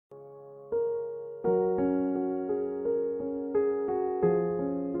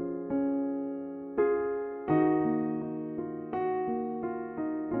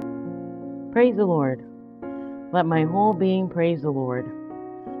Praise the Lord. Let my whole being praise the Lord.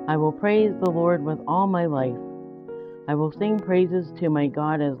 I will praise the Lord with all my life. I will sing praises to my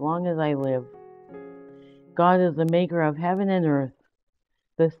God as long as I live. God is the maker of heaven and earth,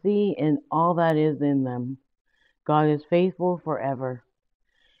 the sea and all that is in them. God is faithful forever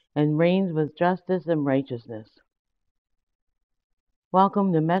and reigns with justice and righteousness.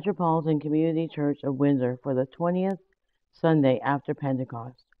 Welcome to Metropolitan Community Church of Windsor for the 20th Sunday after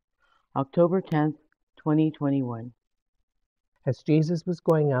Pentecost, October 10th, 2021. As Jesus was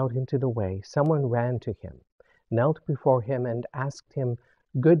going out into the way, someone ran to him, knelt before him, and asked him,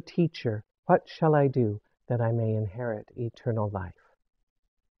 "Good teacher, what shall I do that I may inherit eternal life?"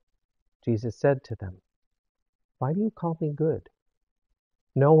 Jesus said to them, "Why do you call me good?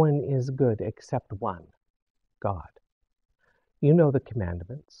 No one is good except one, God. You know the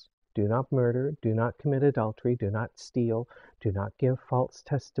commandments. Do not murder, do not commit adultery, do not steal, do not give false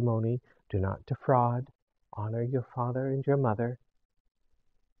testimony, do not defraud, honor your father and your mother."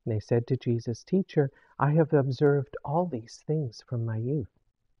 And they said to Jesus, "Teacher, I have observed all these things from my youth."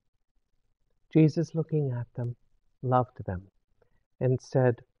 Jesus, looking at them, loved them and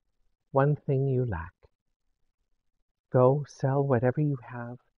said, "One thing you lack. Go, sell whatever you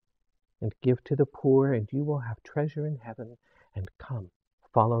have and give to the poor, and you will have treasure in heaven, and come,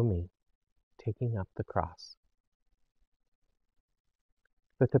 follow me," taking up the cross.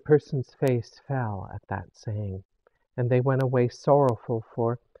 But the person's face fell at that saying, and they went away sorrowful,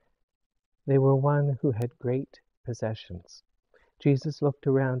 for they were one who had great possessions. Jesus looked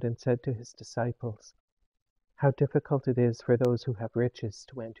around and said to his disciples, "How difficult it is for those who have riches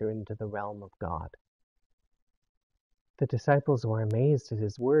to enter into the realm of God." The disciples were amazed at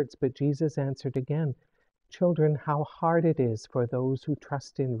his words, but Jesus answered again, "Children, how hard it is for those who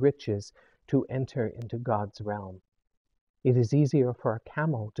trust in riches to enter into God's realm. It is easier for a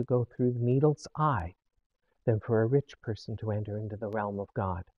camel to go through the needle's eye than for a rich person to enter into the realm of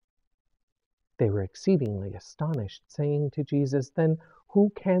God." They were exceedingly astonished, saying to Jesus, "Then who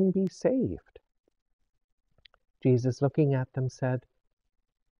can be saved?" Jesus, looking at them, said,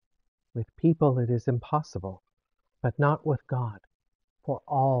 "With people it is impossible, but not with God, for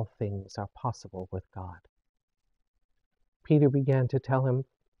all things are possible with God." Peter began to tell him,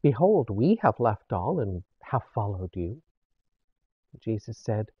 "Behold, we have left all and have followed you." Jesus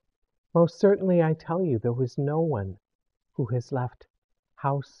said, "Most certainly I tell you, there was no one who has left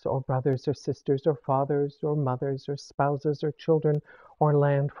house or brothers or sisters or fathers or mothers or spouses or children or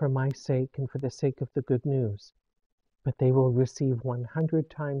land for my sake and for the sake of the good news, but they will receive 100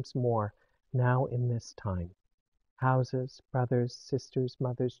 times more now in this time, houses, brothers, sisters,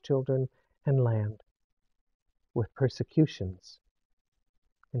 mothers, children, and land, with persecutions,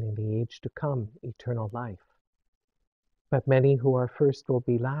 and in the age to come, eternal life. But many who are first will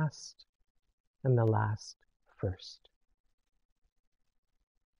be last, and the last first."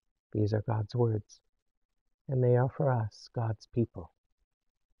 These are God's words, and they are for us, God's people.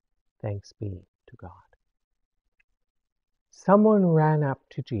 Thanks be to God. Someone ran up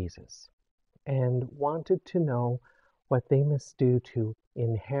to Jesus and wanted to know what they must do to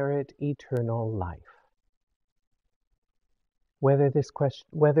inherit eternal life. Whether this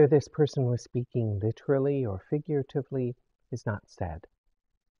person was speaking literally or figuratively is not said.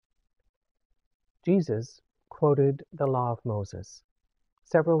 Jesus quoted the law of Moses,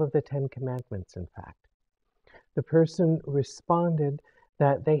 several of the 10 Commandments, in fact. The person responded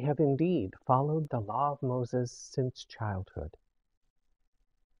that they have indeed followed the law of Moses since childhood.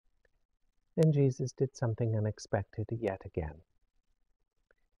 Then Jesus did something unexpected yet again.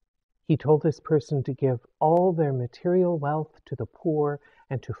 He told this person to give all their material wealth to the poor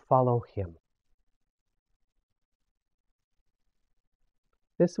and to follow him.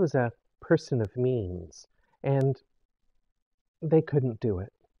 This was a person of means, and they couldn't do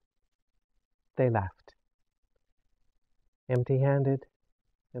it. They left, empty-handed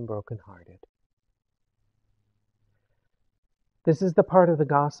and broken-hearted. This is the part of the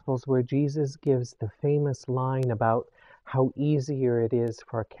Gospels where Jesus gives the famous line about how easier it is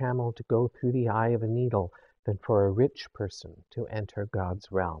for a camel to go through the eye of a needle than for a rich person to enter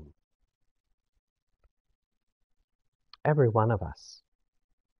God's realm. Every one of us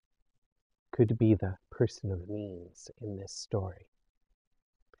could be the person of means in this story.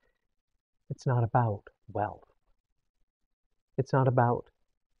 It's not about wealth. It's not about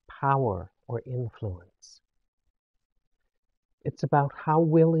power or influence. It's about how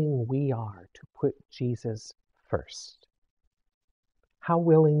willing we are to put Jesus first. How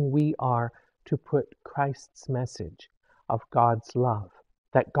willing we are to put Christ's message of God's love,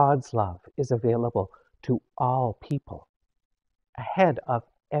 that God's love is available to all people, ahead of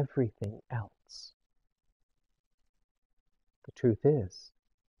everything else. The truth is,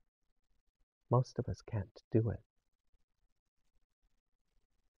 most of us can't do it.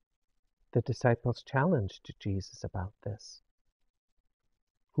 The disciples challenged Jesus about this.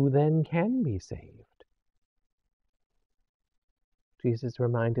 Who then can be saved? Jesus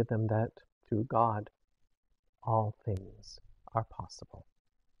reminded them that through God, all things are possible.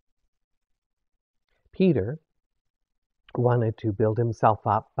 Peter wanted to build himself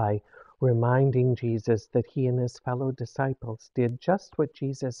up by reminding Jesus that he and his fellow disciples did just what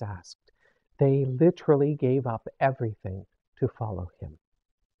Jesus asked. They literally gave up everything to follow him.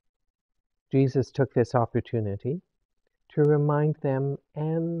 Jesus took this opportunity to remind them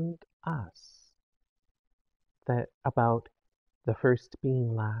and us that about the first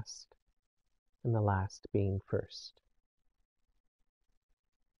being last and the last being first.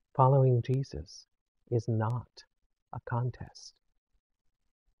 Following Jesus is not a contest.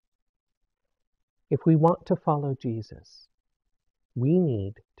 If we want to follow Jesus, we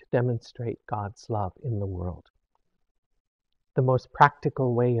need to demonstrate God's love in the world. The most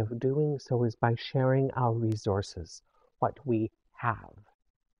practical way of doing so is by sharing our resources, what we have,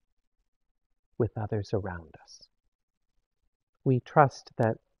 with others around us. We trust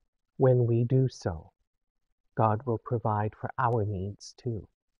that when we do so, God will provide for our needs too.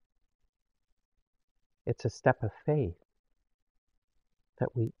 It's a step of faith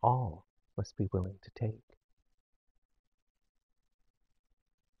that we all must be willing to take.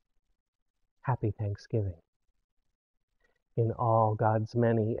 Happy Thanksgiving. In all God's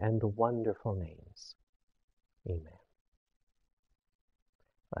many and wonderful names. Amen.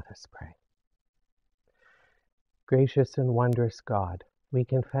 Let us pray. Gracious and wondrous God, we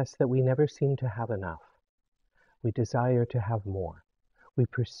confess that we never seem to have enough. We desire to have more. We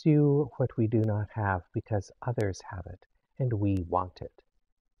pursue what we do not have because others have it and we want it.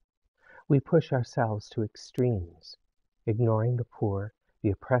 We push ourselves to extremes, ignoring the poor,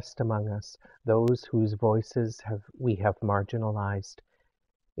 the oppressed among us, those whose voices we have marginalized,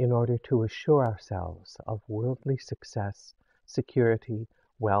 in order to assure ourselves of worldly success, security,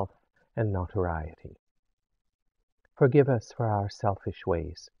 wealth, and notoriety. Forgive us for our selfish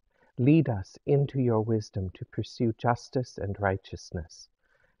ways. Lead us into your wisdom to pursue justice and righteousness.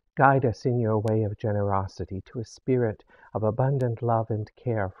 Guide us in your way of generosity to a spirit of abundant love and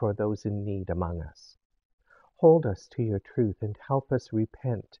care for those in need among us. Hold us to your truth and help us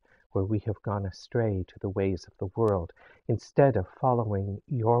repent where we have gone astray to the ways of the world, instead of following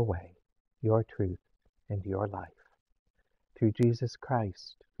your way, your truth, and your life. Through Jesus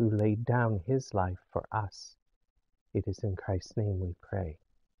Christ, who laid down his life for us. It is in Christ's name we pray.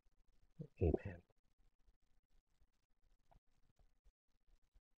 Amen.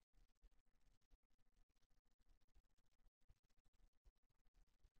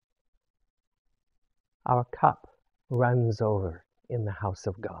 Our cup runs over in the house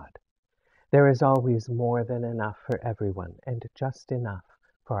of God. There is always more than enough for everyone and just enough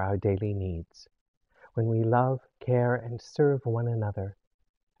for our daily needs. When we love, care, and serve one another,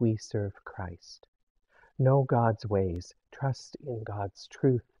 we serve Christ. Know God's ways, trust in God's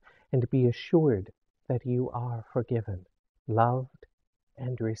truth, and be assured that you are forgiven, loved,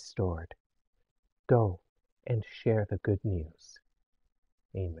 and restored. Go and share the good news.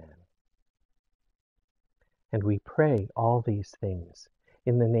 Amen. And we pray all these things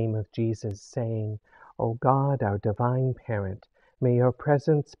in the name of Jesus, saying, O God, our divine parent, may your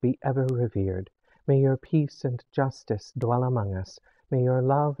presence be ever revered. May your peace and justice dwell among us. May your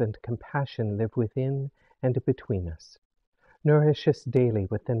love and compassion live within and between us. Nourish us daily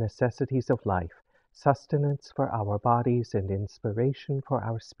with the necessities of life, sustenance for our bodies and inspiration for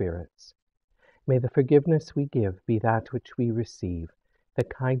our spirits. May the forgiveness we give be that which we receive, the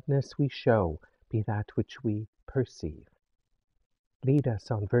kindness we show be that which we perceive. Lead us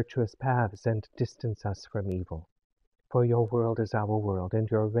on virtuous paths and distance us from evil. For your world is our world, and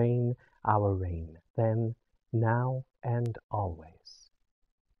your reign our reign, then, now, and always.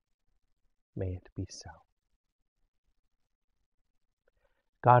 May it be so.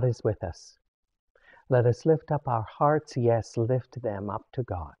 God is with us. Let us lift up our hearts, yes, lift them up to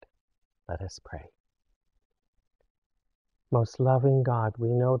God. Let us pray. Most loving God, we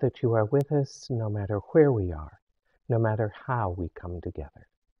know that you are with us no matter where we are, no matter how we come together.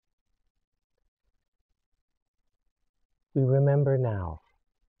 We remember now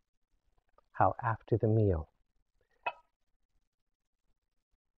how after the meal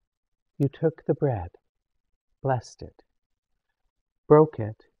you took the bread, blessed it, broke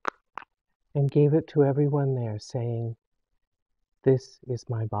it, and gave it to everyone there, saying, "This is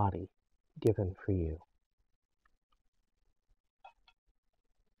my body given for you."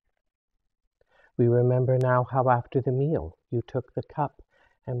 We remember now how after the meal you took the cup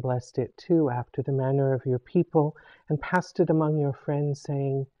and blessed it too after the manner of your people and passed it among your friends,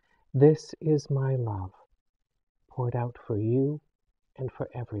 saying, "This is my love, poured out for you and for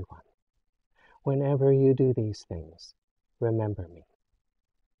everyone. Whenever you do these things, remember me."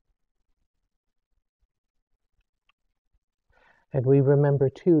 And we remember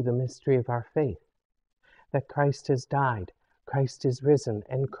too the mystery of our faith, that Christ has died, Christ is risen,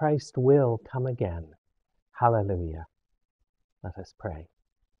 and Christ will come again. Hallelujah. Let us pray.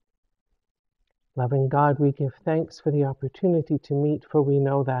 Loving God, we give thanks for the opportunity to meet, for we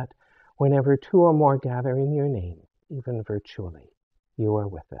know that whenever two or more gather in your name, even virtually, you are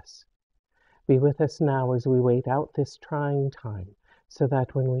with us. Be with us now as we wait out this trying time, so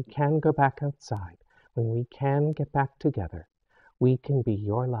that when we can go back outside, when we can get back together, we can be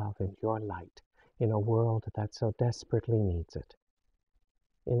your love and your light in a world that so desperately needs it.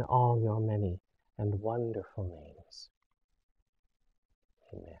 In all your many and wonderful names.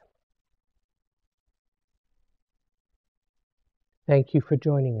 Amen. Thank you for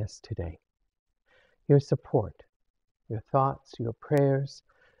joining us today. Your support, your thoughts, your prayers,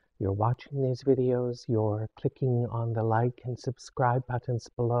 your watching these videos, your clicking on the like and subscribe buttons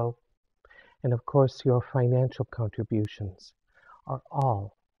below, and of course your financial contributions are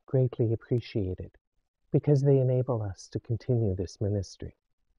all greatly appreciated because they enable us to continue this ministry.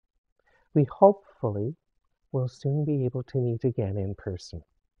 We hopefully will soon be able to meet again in person.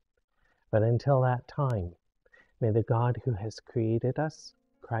 But until that time, may the God who has created us,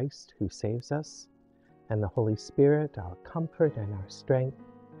 Christ who saves us, and the Holy Spirit, our comfort and our strength,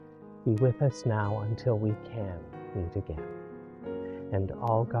 be with us now until we can meet again. And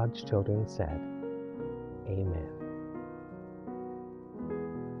all God's children said, Amen.